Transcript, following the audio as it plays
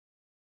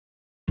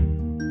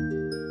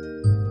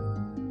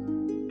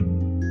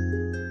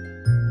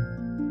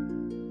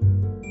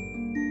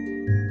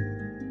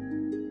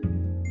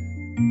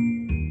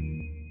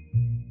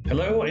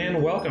Hello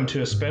and welcome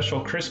to a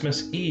special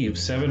Christmas Eve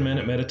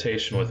 7-minute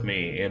meditation with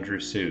me, Andrew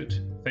Suit.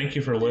 Thank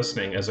you for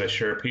listening as I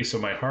share a piece of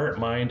my heart,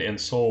 mind, and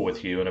soul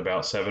with you in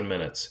about 7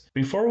 minutes.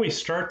 Before we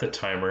start the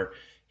timer,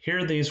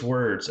 hear these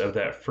words of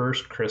that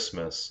first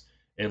Christmas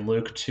in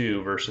Luke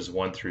 2, verses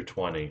 1 through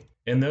 20.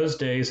 In those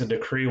days, a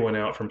decree went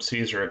out from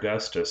Caesar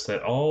Augustus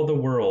that all the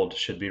world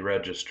should be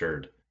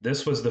registered.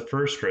 This was the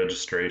first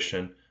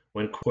registration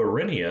when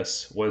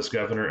Quirinius was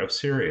governor of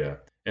Syria,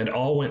 and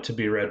all went to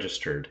be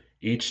registered,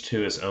 each to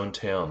his own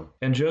town.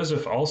 And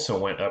Joseph also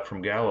went up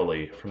from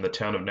Galilee, from the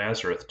town of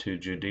Nazareth to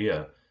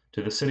Judea,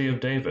 to the city of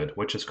David,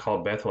 which is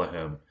called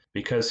Bethlehem,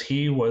 because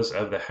he was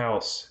of the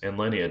house and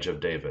lineage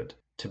of David,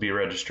 to be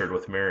registered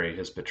with Mary,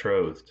 his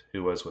betrothed,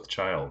 who was with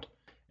child.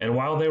 And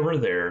while they were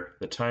there,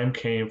 the time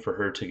came for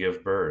her to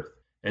give birth.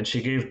 And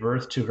she gave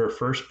birth to her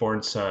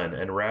firstborn son,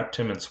 and wrapped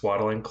him in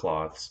swaddling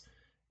cloths,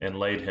 and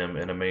laid him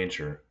in a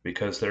manger,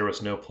 because there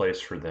was no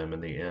place for them in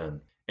the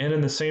inn. And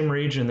in the same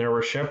region there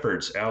were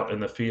shepherds out in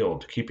the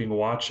field, keeping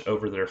watch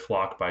over their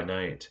flock by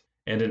night.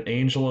 And an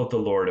angel of the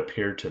Lord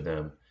appeared to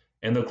them,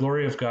 and the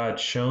glory of God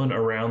shone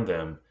around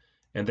them,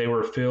 and they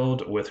were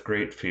filled with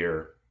great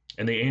fear.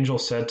 And the angel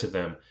said to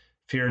them,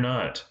 "Fear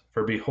not,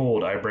 for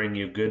behold, I bring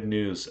you good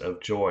news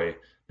of joy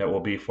that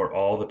will be for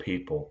all the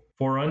people.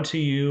 For unto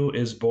you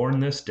is born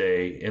this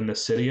day in the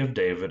city of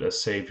David a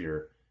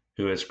Savior,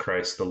 who is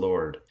Christ the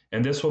Lord.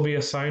 And this will be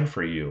a sign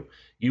for you.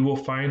 You will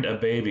find a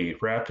baby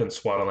wrapped in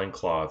swaddling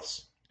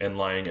cloths, and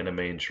lying in a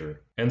manger."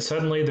 And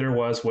suddenly there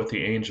was with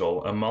the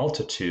angel a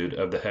multitude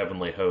of the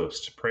heavenly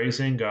host,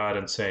 praising God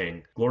and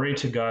saying, "Glory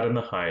to God in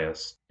the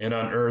highest, and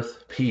on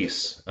earth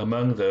peace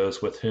among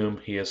those with whom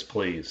he is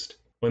pleased."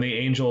 When the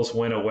angels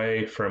went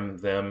away from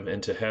them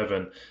into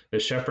heaven, the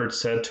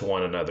shepherds said to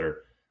one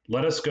another,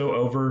 "Let us go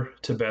over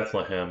to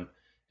Bethlehem,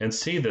 and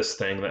see this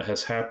thing that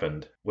has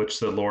happened,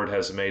 which the Lord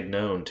has made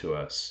known to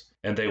us."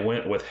 And they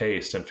went with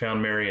haste, and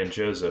found Mary and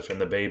Joseph and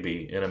the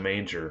baby in a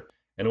manger.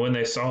 And when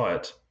they saw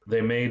it,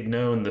 they made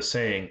known the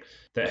saying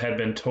that had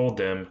been told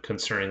them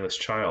concerning this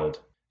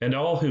child. And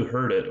all who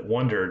heard it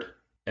wondered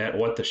at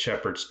what the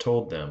shepherds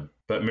told them.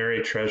 But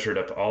Mary treasured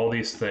up all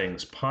these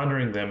things,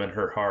 pondering them in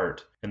her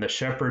heart. And the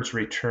shepherds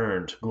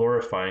returned,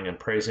 glorifying and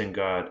praising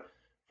God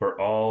for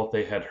all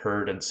they had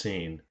heard and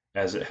seen,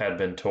 as it had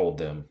been told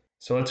them.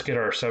 So let's get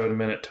our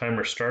 7-minute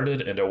timer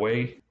started, and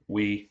away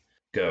we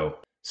go.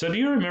 So do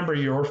you remember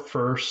your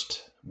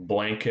first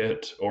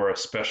blanket or a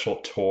special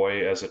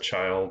toy as a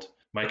child?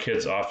 My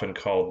kids often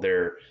called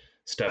their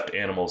stuffed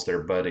animals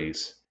their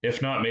buddies.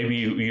 If not, maybe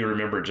you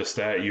remember just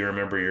that. You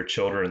remember your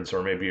children's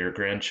or maybe your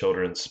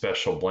grandchildren's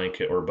special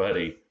blanket or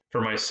buddy. For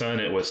my son,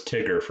 it was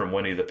Tigger from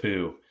Winnie the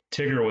Pooh.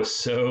 Tigger was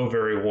so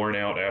very worn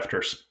out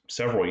after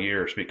several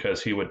years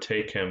because he would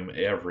take him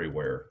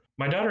everywhere.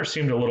 My daughter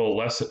seemed a little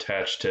less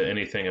attached to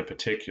anything in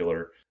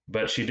particular,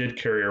 but she did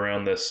carry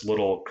around this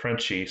little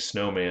crunchy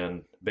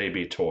snowman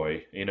baby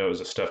toy. You know, it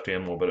was a stuffed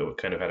animal, but it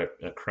kind of had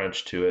a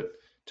crunch to it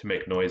to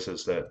make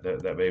noises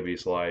that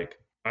babies like.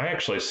 I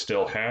actually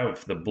still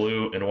have the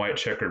blue and white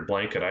checkered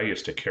blanket I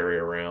used to carry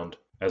around.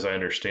 As I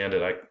understand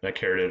it, I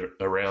carried it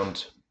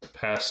around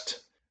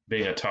past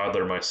being a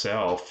toddler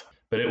myself.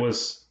 But it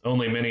was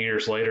only many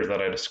years later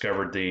that I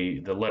discovered the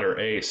letter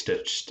A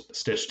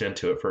stitched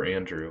into it for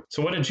Andrew.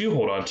 So what did you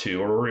hold on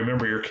to or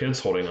remember your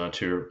kids holding on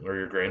to, or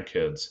your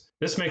grandkids?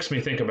 This makes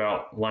me think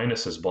about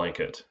Linus's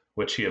blanket,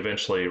 which he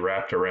eventually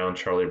wrapped around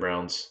Charlie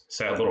Brown's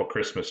sad little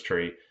Christmas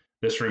tree.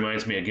 This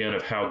reminds me again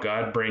of how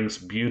God brings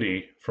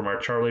beauty from our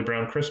Charlie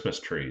Brown Christmas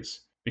trees.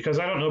 Because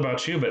I don't know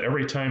about you, but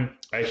every time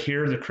I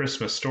hear the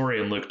Christmas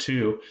story in Luke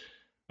 2,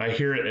 I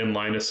hear it in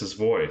Linus's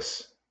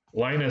voice.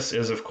 Linus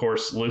is, of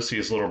course,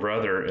 Lucy's little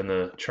brother in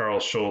the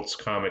Charles Schulz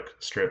comic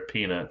strip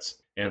Peanuts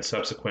and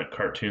subsequent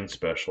cartoon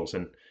specials.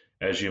 And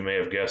as you may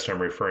have guessed, I'm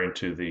referring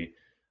to the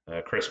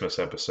Christmas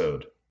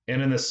episode.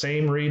 And in the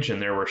same region,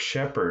 there were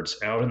shepherds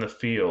out in the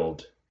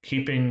field,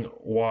 keeping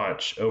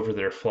watch over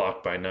their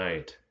flock by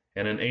night.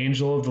 And an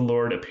angel of the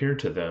Lord appeared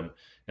to them,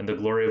 and the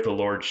glory of the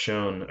Lord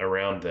shone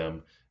around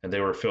them, and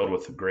they were filled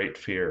with great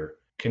fear.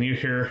 Can you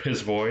hear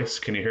his voice?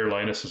 Can you hear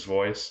Linus's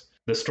voice?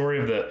 The story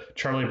of the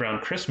Charlie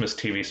Brown Christmas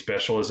TV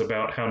special is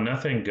about how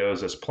nothing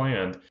goes as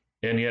planned,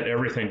 and yet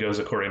everything goes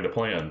according to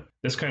plan.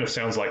 This kind of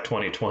sounds like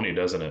 2020,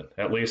 doesn't it?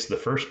 At least the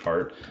first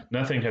part.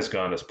 Nothing has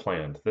gone as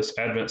planned. This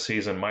Advent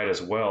season might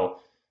as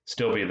well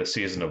still be the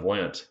season of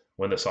Lent,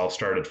 when this all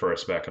started for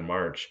us back in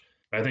March.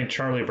 I think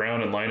Charlie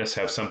Brown and Linus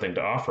have something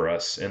to offer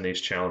us in these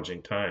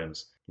challenging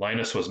times.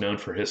 Linus was known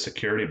for his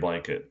security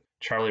blanket.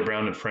 Charlie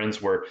Brown and friends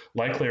were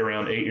likely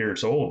around 8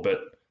 years old,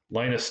 but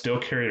Linus still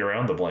carried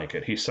around the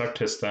blanket. He sucked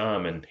his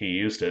thumb and he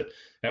used it.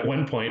 At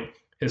one point,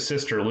 his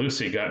sister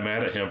Lucy got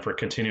mad at him for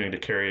continuing to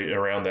carry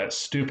around that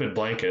stupid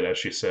blanket, as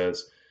she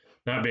says.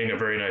 Not being a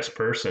very nice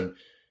person,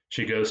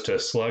 she goes to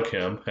slug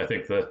him, I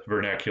think the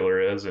vernacular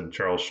is, in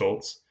Charles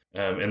Schulz.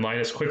 And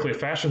Linus quickly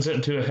fashions it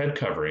into a head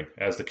covering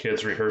as the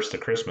kids rehearse the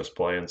Christmas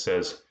play and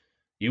says,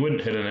 "You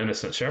wouldn't hit an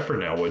innocent shepherd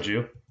now, would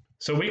you?"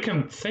 So we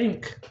can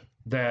think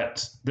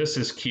that this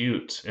is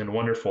cute and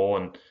wonderful,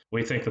 and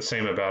we think the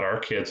same about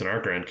our kids and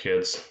our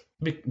grandkids.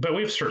 But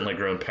we've certainly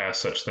grown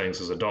past such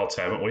things as adults,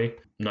 haven't we?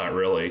 Not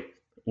really.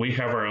 We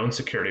have our own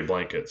security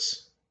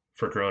blankets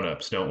for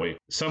grown-ups, don't we?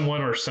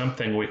 Someone or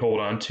something we hold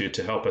on to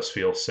help us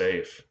feel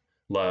safe,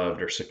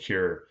 loved, or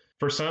secure.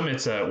 For some,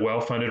 it's a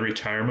well-funded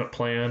retirement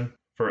plan.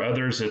 For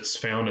others, it's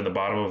found in the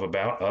bottom of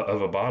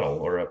a bottle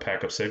or a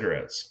pack of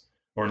cigarettes,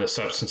 or in the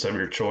substance of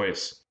your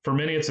choice. For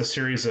many, it's a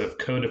series of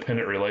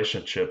codependent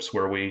relationships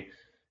where we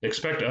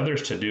expect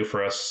others to do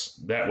for us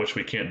that which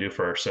we can't do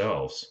for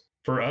ourselves.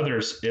 For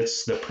others,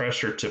 it's the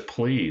pressure to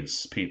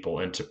please people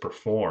and to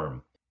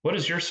perform. What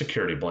is your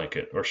security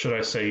blanket, or should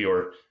I say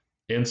your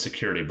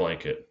insecurity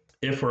blanket?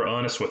 If we're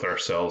honest with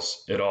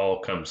ourselves, it all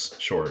comes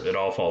short. It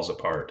all falls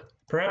apart.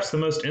 Perhaps the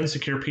most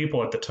insecure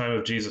people at the time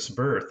of Jesus'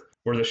 birth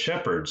were the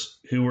shepherds,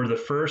 who were the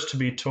first to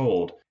be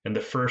told and the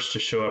first to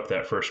show up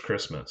that first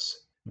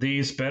Christmas.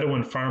 These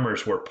Bedouin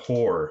farmers were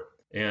poor,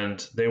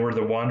 and they were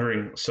the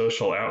wandering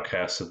social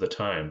outcasts of the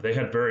time. They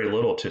had very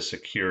little to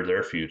secure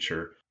their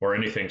future or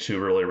anything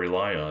to really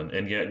rely on,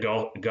 and yet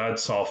God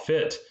saw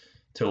fit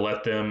to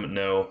let them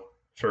know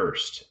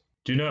first.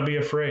 Do not be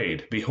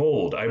afraid.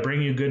 Behold, I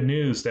bring you good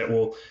news that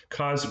will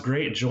cause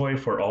great joy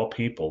for all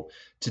people.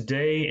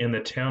 Today in the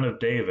town of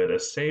David, a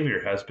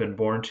Savior has been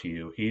born to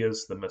you. He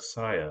is the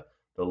Messiah,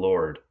 the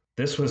Lord.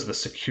 This was the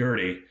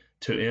security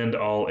to end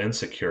all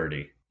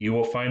insecurity. You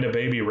will find a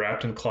baby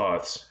wrapped in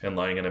cloths and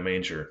lying in a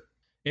manger.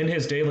 In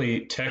his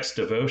daily text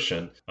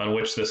devotion, on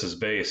which this is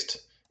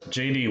based,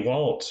 J.D.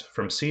 Walt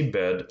from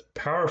Seedbed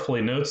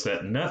powerfully notes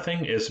that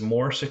nothing is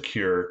more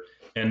secure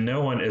and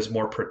no one is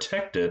more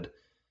protected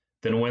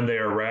than when they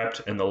are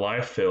wrapped in the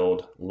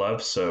life-filled,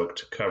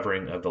 love-soaked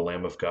covering of the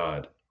Lamb of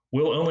God.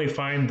 We'll only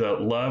find the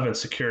love and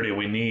security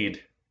we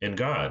need in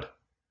God,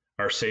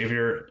 our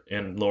Savior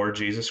and Lord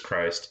Jesus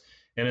Christ,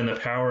 and in the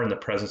power and the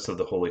presence of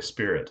the Holy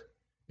Spirit.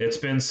 It's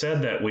been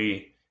said that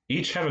we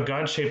each have a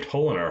God-shaped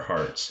hole in our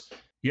hearts,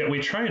 yet we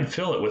try and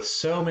fill it with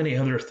so many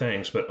other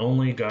things, but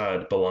only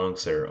God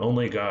belongs there.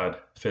 Only God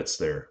fits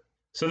there.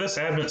 So this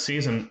Advent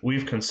season,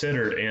 we've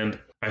considered and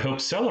I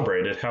hope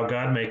celebrated how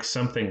God makes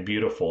something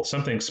beautiful,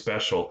 something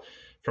special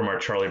from our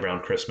Charlie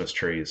Brown Christmas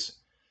trees.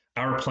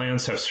 Our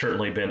plans have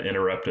certainly been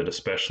interrupted,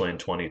 especially in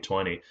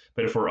 2020,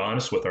 but if we're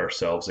honest with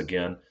ourselves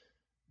again,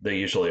 they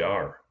usually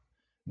are.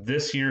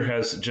 This year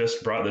has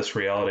just brought this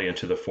reality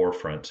into the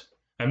forefront.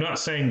 I'm not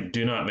saying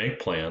do not make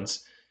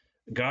plans.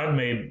 God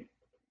made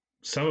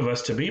some of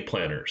us to be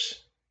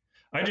planners.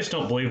 I just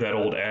don't believe that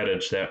old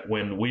adage that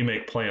when we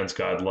make plans,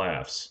 God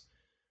laughs.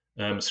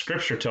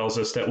 Scripture tells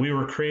us that we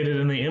were created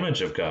in the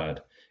image of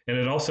God, and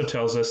it also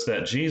tells us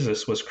that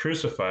Jesus was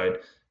crucified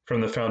from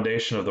the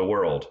foundation of the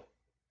world.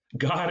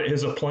 God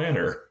is a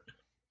planner,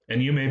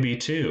 and you may be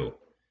too.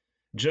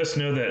 Just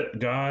know that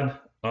God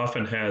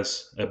often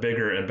has a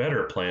bigger and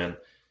better plan,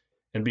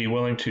 and be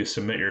willing to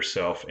submit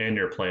yourself and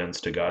your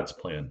plans to God's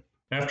plan.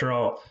 After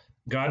all,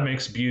 God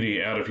makes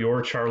beauty out of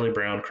your Charlie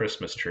Brown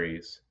Christmas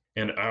trees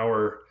and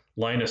our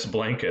Linus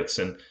blankets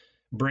and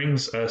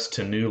brings us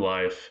to new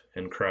life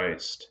in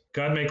Christ.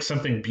 God makes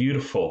something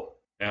beautiful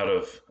out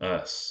of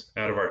us,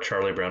 out of our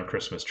Charlie Brown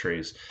Christmas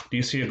trees. Do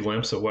you see a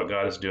glimpse of what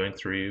God is doing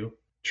through you?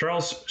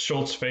 Charles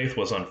Schulz's faith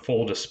was on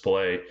full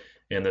display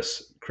in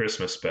this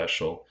Christmas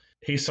special.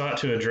 He sought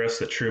to address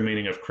the true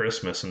meaning of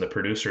Christmas, and the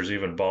producers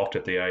even balked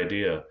at the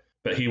idea.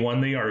 But he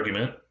won the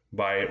argument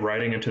by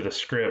writing into the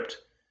script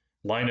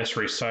Linus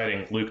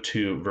reciting Luke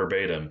 2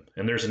 verbatim.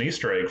 And there's an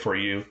Easter egg for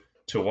you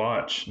to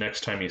watch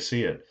next time you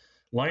see it.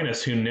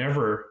 Linus, who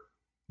never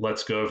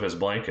lets go of his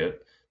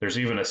blanket, there's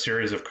even a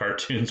series of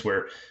cartoons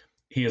where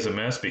he is a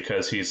mess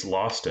because he's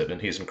lost it and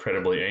he's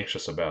incredibly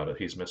anxious about it.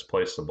 He's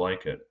misplaced the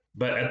blanket.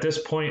 But at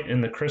this point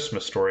in the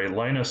Christmas story,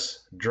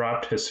 Linus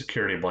dropped his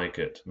security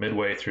blanket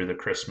midway through the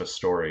Christmas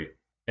story.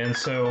 And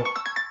so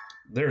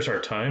there's our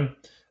time.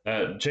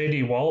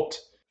 J.D. Walt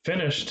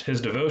finished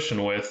his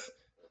devotion with,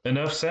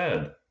 "Enough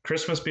said.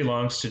 Christmas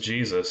belongs to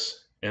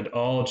Jesus, and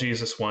all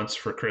Jesus wants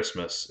for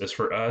Christmas is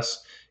for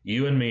us,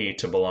 you and me,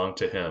 to belong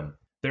to him."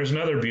 There's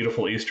another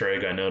beautiful Easter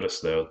egg I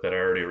noticed, though, that I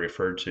already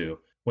referred to.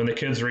 When the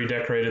kids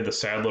redecorated the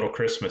sad little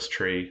Christmas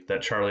tree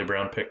that Charlie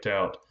Brown picked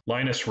out,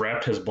 Linus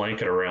wrapped his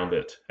blanket around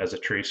it as a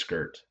tree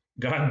skirt.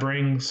 God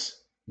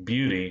brings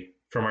beauty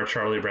from our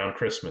Charlie Brown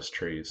Christmas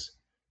trees.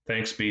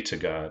 Thanks be to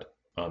God.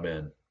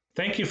 Amen.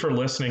 Thank you for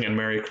listening, and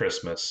Merry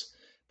Christmas.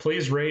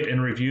 Please rate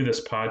and review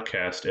this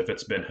podcast if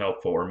it's been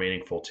helpful or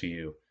meaningful to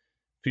you.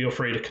 Feel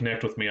free to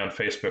connect with me on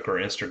Facebook or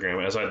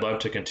Instagram, as I'd love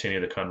to continue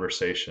the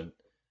conversation.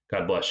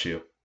 God bless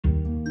you.